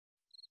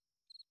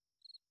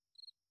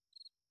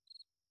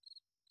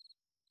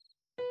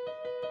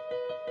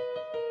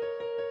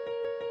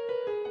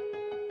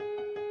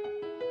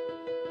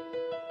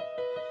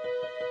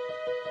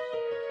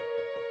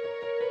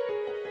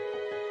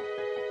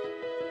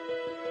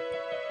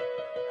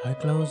I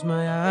close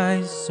my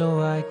eyes so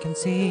I can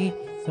see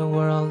the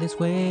world is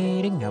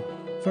waiting up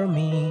for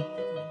me,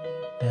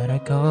 that I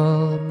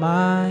call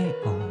my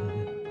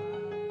own.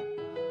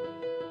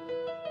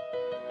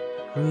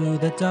 Through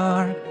the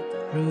dark,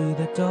 through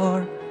the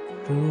door,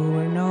 through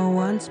where no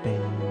one's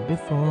been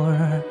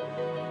before,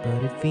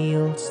 but it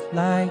feels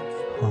like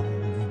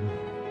home.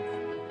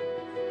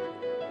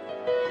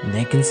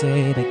 They can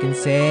say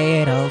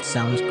it all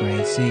sounds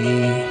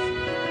crazy.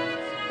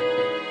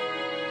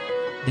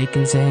 They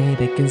can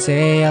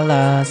say I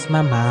lost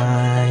my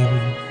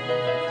mind.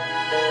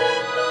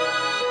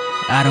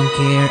 I don't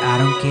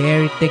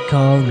care if they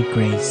call me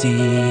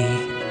crazy.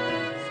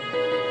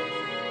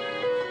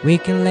 We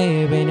can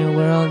live in a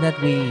world that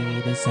we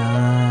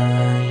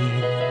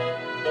design.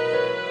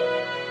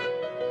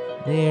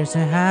 There's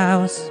a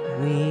house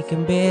we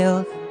can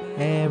build.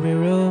 Every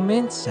room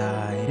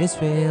inside is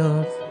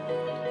filled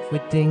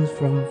with things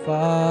from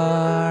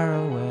far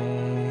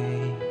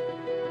away.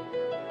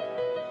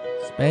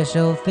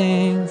 Special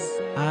things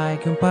I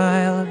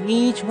compile,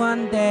 each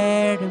one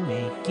there to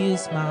make you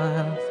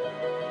smile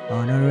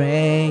on a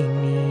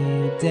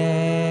rainy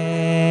day.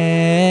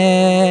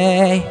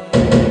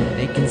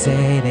 They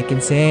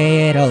can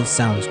say it all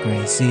sounds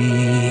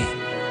crazy.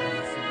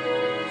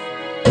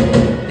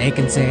 They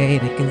can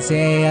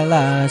say I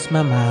lost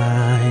my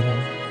mind.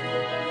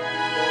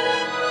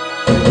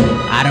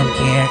 I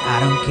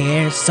don't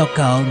care, so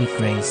call me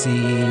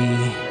crazy.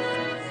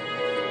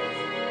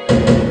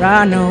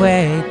 Run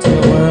away to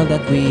a world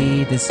that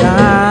we design.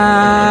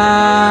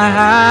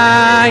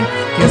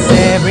 'Cause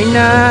every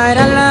night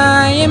I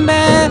lie in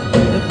bed,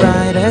 the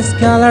brightest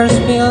colors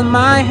fill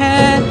my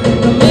head.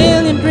 A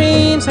million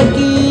dreams are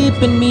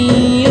keeping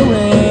me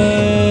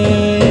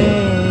awake.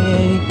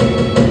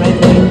 I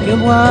think of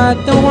what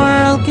the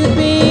world could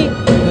be,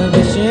 a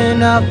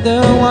vision of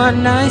the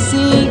one I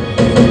see.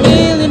 A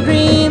million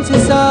dreams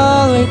is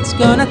all it's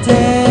gonna take.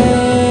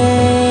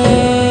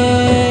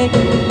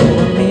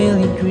 A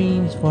million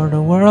dreams for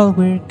the world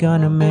we're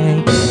gonna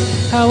make.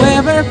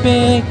 However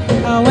big,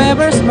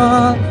 however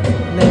small,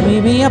 let me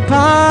be a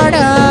part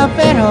of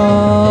it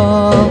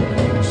all.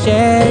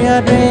 Share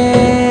your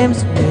dreams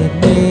with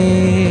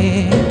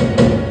me.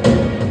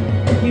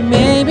 You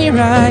may be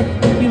right,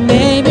 you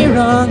may be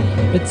wrong,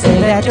 but say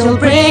that you'll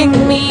bring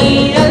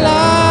me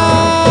along.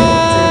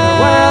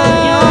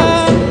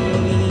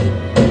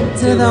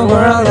 To the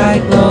world I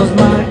close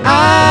my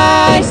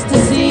eyes to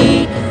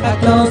see. I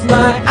close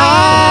my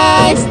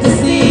eyes to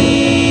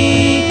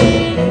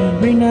see.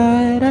 Every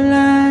night I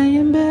lie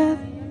in bed,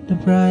 the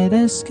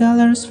brightest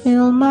colors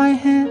fill my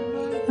head.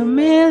 A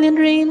million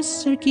dreams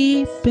are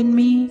keeping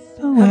me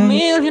away. A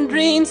million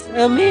dreams,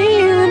 a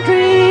million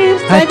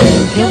dreams. I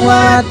think of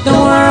what the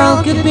world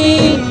could be,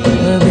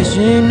 a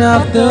vision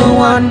of the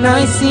one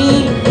I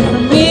see. A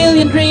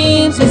million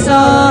dreams is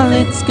all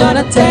it's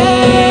gonna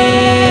take.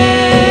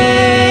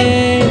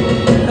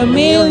 A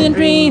million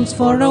dreams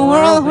for the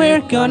world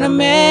we're gonna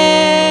make.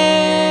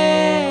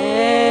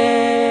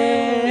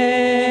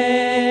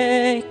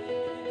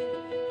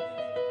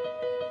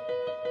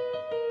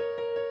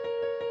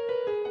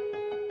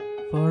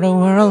 For the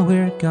world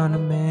we're gonna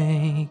make.